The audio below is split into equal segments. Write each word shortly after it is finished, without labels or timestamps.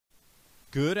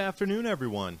Good afternoon,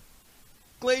 everyone.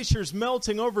 Glaciers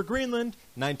melting over Greenland,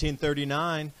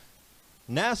 1939.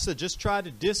 NASA just tried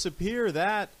to disappear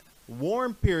that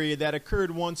warm period that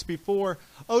occurred once before.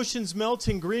 Oceans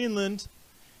melting Greenland.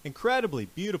 Incredibly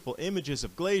beautiful images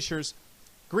of glaciers.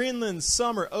 Greenland's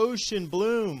summer ocean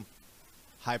bloom.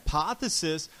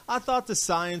 Hypothesis, I thought the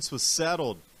science was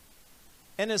settled.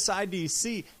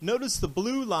 NSIDC, notice the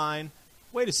blue line.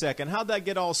 Wait a second, how'd that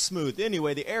get all smooth?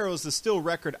 Anyway, the arrows, the still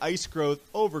record ice growth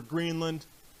over Greenland.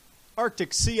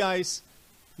 Arctic sea ice.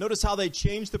 Notice how they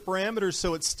changed the parameters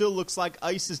so it still looks like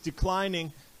ice is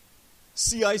declining.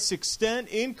 Sea ice extent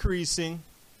increasing.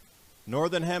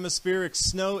 Northern hemispheric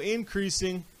snow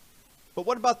increasing. But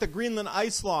what about the Greenland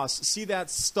ice loss? See that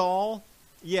stall?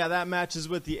 Yeah, that matches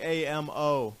with the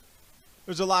AMO.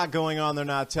 There's a lot going on they're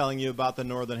not telling you about the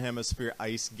Northern Hemisphere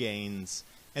ice gains.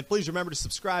 And please remember to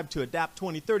subscribe to Adapt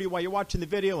 2030 while you're watching the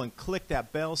video and click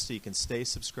that bell so you can stay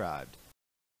subscribed.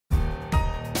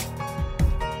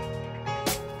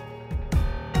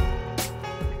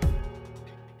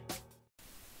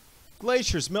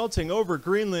 Glaciers melting over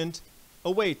Greenland.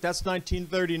 Oh wait, that's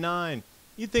 1939.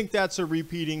 You think that's a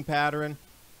repeating pattern?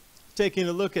 Taking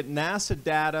a look at NASA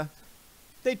data,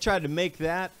 they tried to make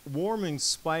that warming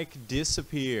spike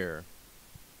disappear.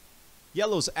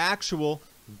 Yellow's actual,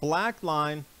 black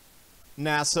line,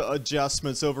 NASA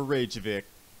adjustments over Reykjavik.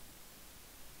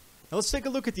 Now let's take a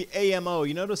look at the AMO.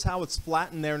 You notice how it's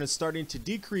flattened there and it's starting to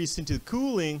decrease into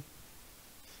cooling.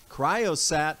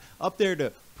 Cryosat up there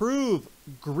to prove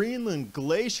Greenland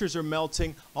glaciers are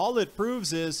melting. All it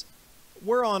proves is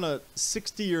we're on a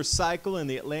 60-year cycle in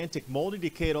the Atlantic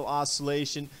multidecadal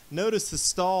oscillation. Notice the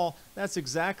stall. That's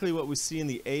exactly what we see in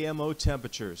the AMO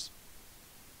temperatures.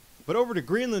 But over to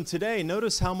Greenland today,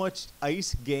 notice how much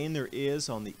ice gain there is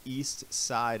on the east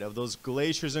side of those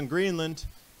glaciers in Greenland,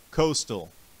 coastal.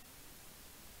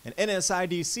 And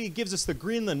NSIDC gives us the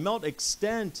Greenland melt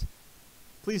extent.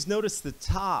 Please notice the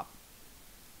top.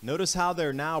 Notice how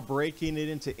they're now breaking it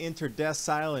into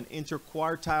interdecile and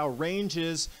interquartile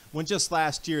ranges when just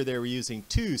last year they were using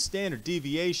 2 standard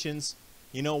deviations.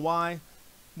 You know why?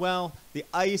 Well, the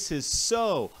ice is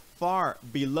so far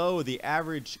below the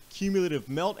average cumulative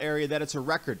melt area that it's a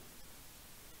record.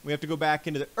 We have to go back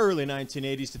into the early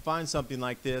 1980s to find something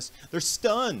like this. They're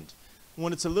stunned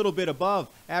when it's a little bit above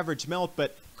average melt,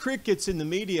 but crickets in the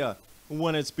media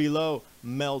when it's below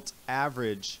melt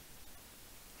average.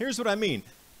 Here's what I mean.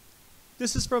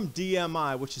 This is from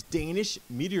DMI, which is Danish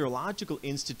Meteorological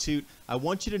Institute. I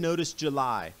want you to notice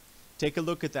July. Take a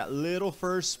look at that little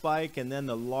first spike and then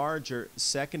the larger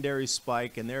secondary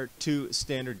spike, and there are 2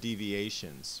 standard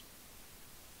deviations.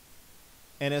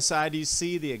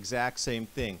 NSIDC, the exact same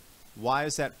thing. Why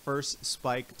is that first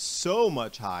spike so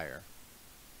much higher?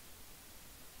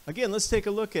 Again, let's take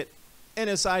a look at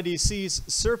NSIDC's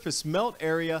surface melt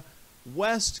area,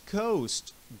 west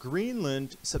coast,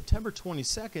 Greenland, September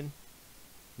 22nd.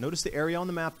 Notice the area on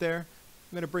the map there.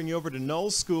 I'm going to bring you over to Null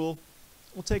School.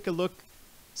 We'll take a look.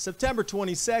 September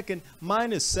 22nd,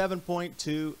 minus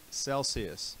 7.2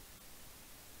 Celsius.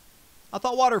 I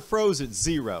thought water froze at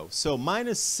 0, so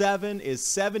minus 7 is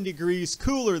 7 degrees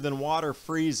cooler than water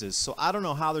freezes. So I don't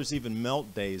know how there's even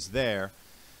melt days there.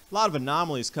 A lot of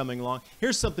anomalies coming along.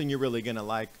 Here's something you're really going to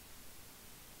like.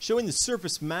 Showing the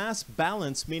surface mass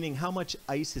balance, meaning how much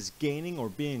ice is gaining or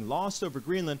being lost over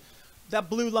Greenland. That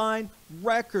blue line,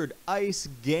 record ice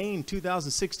gain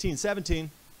 2016-17.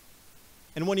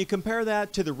 And when you compare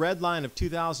that to the red line of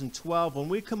 2012, when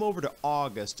we come over to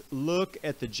August, look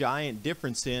at the giant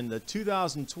difference in the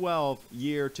 2012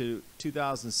 year to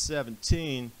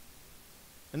 2017.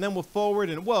 And then we'll forward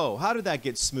and whoa, how did that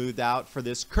get smoothed out for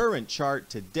this current chart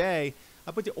today?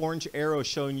 I put the orange arrow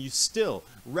showing you still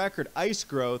record ice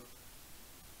growth.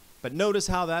 But notice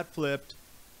how that flipped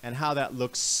and how that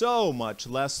looks so much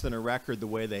less than a record the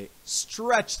way they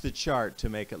stretch the chart to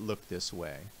make it look this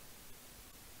way.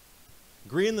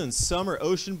 Greenland's summer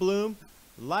ocean bloom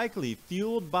likely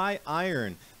fueled by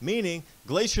iron, meaning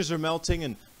glaciers are melting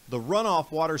and the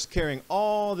runoff water's carrying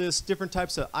all this different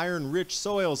types of iron-rich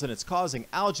soils and it's causing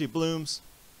algae blooms.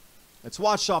 It's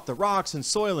washed off the rocks and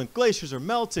soil and glaciers are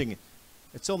melting.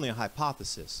 It's only a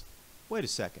hypothesis. Wait a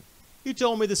second. You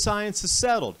told me the science is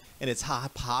settled and it's a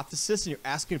hypothesis and you're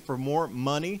asking for more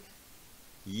money?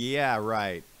 Yeah,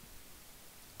 right.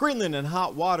 Greenland and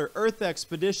hot water Earth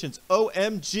expeditions.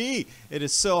 OMG, it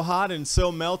is so hot and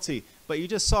so melty. But you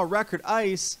just saw record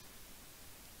ice.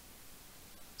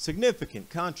 Significant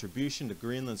contribution to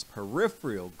Greenland's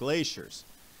peripheral glaciers.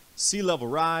 Sea level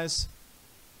rise.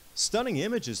 Stunning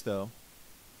images though.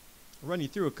 I'll run you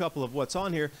through a couple of what's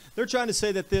on here. They're trying to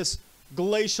say that this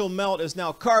Glacial melt is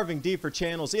now carving deeper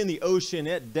channels in the ocean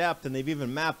at depth, and they've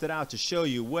even mapped it out to show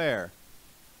you where.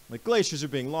 Like glaciers are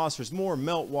being lost, there's more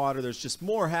melt water, there's just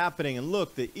more happening, and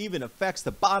look, that even affects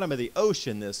the bottom of the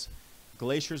ocean, this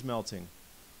glaciers melting.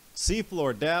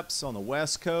 Seafloor depths on the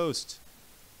west coast,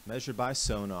 measured by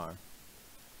sonar.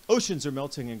 Oceans are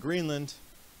melting in Greenland.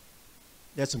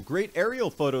 They had some great aerial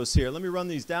photos here. Let me run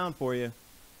these down for you.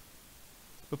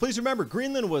 But please remember,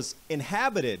 Greenland was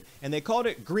inhabited, and they called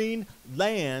it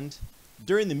Greenland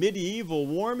during the medieval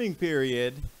warming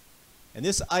period. And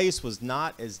this ice was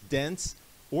not as dense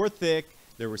or thick.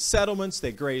 There were settlements,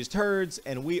 they grazed herds,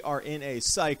 and we are in a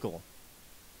cycle.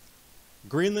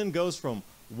 Greenland goes from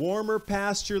warmer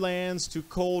pasture lands to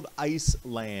cold ice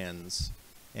lands.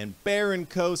 And barren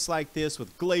coasts like this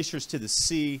with glaciers to the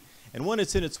sea. And when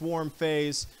it's in its warm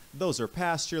phase, those are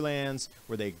pasture lands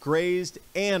where they grazed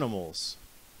animals.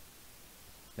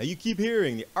 Now you keep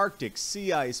hearing the Arctic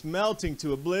sea ice melting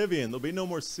to oblivion. There'll be no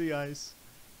more sea ice.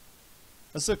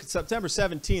 Let's look at September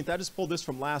 17th. I just pulled this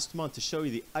from last month to show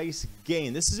you the ice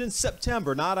gain. This is in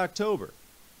September, not October.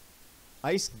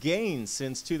 Ice gain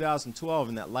since 2012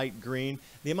 in that light green.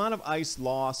 The amount of ice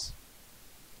loss,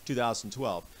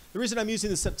 2012. The reason I'm using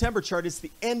the September chart is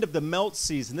the end of the melt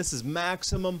season. This is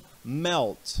maximum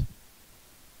melt.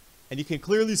 And you can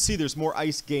clearly see there's more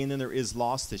ice gain than there is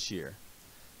loss this year.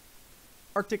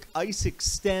 Arctic ice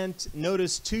extent,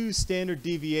 notice 2 standard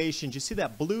deviations. You see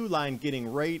that blue line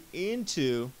getting right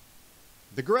into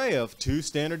the gray of 2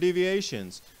 standard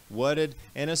deviations. What did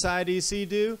NSIDC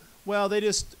do? Well, they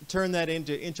just turned that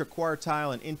into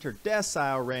interquartile and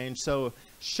interdecile range, so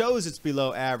shows it's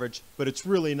below average, but it's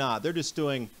really not. They're just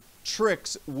doing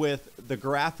tricks with the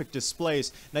graphic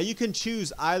displays. Now you can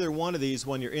choose either one of these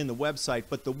when you're in the website,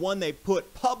 but the one they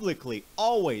put publicly,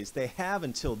 always, they have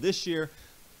until this year,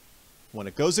 when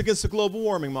it goes against the global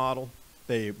warming model,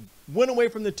 they went away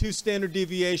from the 2 standard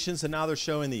deviations, and now they're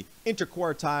showing the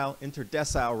interquartile,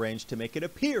 interdecile range to make it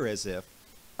appear as if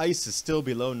ice is still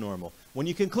below normal, when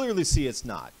you can clearly see it's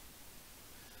not.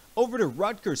 Over to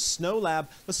Rutgers Snow Lab.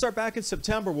 Let's start back in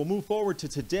September. We'll move forward to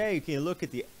today. You can look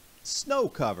at the snow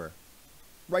cover.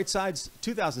 Right side's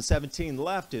 2017,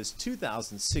 left is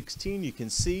 2016. You can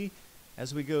see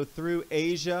as we go through,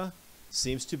 Asia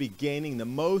seems to be gaining the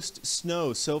most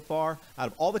snow so far out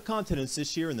of all the continents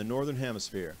this year in the northern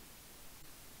hemisphere.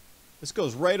 This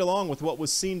goes right along with what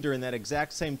was seen during that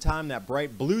exact same time, that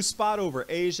bright blue spot over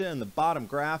Asia in the bottom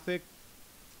graphic.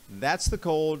 That's the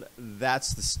cold,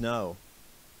 that's the snow.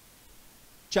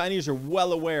 Chinese are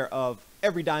well aware of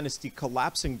every dynasty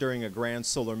collapsing during a grand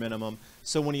solar minimum.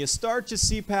 So when you start to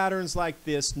see patterns like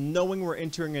this, knowing we're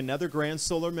entering another grand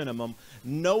solar minimum,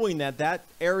 knowing that that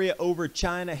area over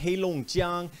China,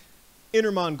 Heilongjiang,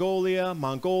 Inner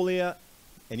Mongolia,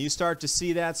 and you start to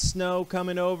see that snow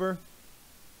coming over,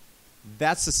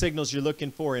 that's the signals you're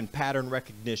looking for in pattern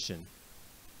recognition.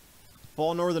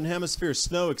 Fall northern hemisphere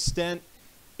snow extent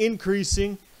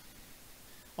increasing.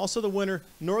 Also the winter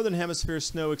northern hemisphere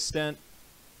snow extent.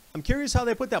 I'm curious how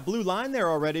they put that blue line there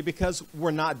already, because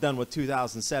we're not done with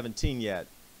 2017 yet.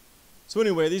 So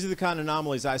anyway, these are the kind of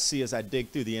anomalies I see as I dig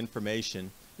through the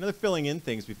information. And they're filling in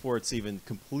things before it's even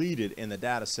completed in the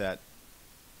data set.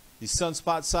 These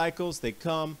sunspot cycles, they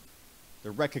come,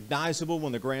 they're recognizable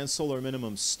when the grand solar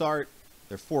minimums start.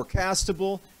 They're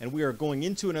forecastable, and we are going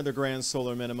into another grand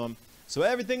solar minimum. So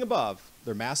everything above,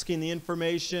 they're masking the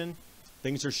information.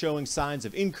 Things are showing signs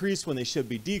of increase when they should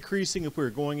be decreasing if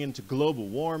we're going into global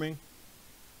warming.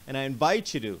 And I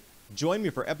invite you to join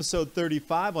me for episode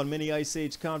 35 on Mini Ice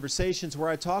Age Conversations, where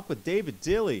I talk with David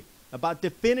Dilley about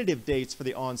definitive dates for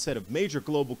the onset of major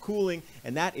global cooling,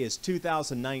 and that is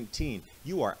 2019.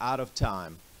 You are out of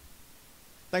time.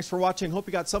 Thanks for watching. Hope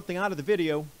you got something out of the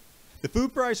video. The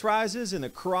food price rises and the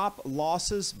crop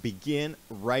losses begin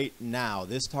right now.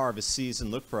 This harvest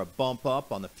season, look for a bump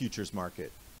up on the futures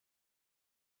market.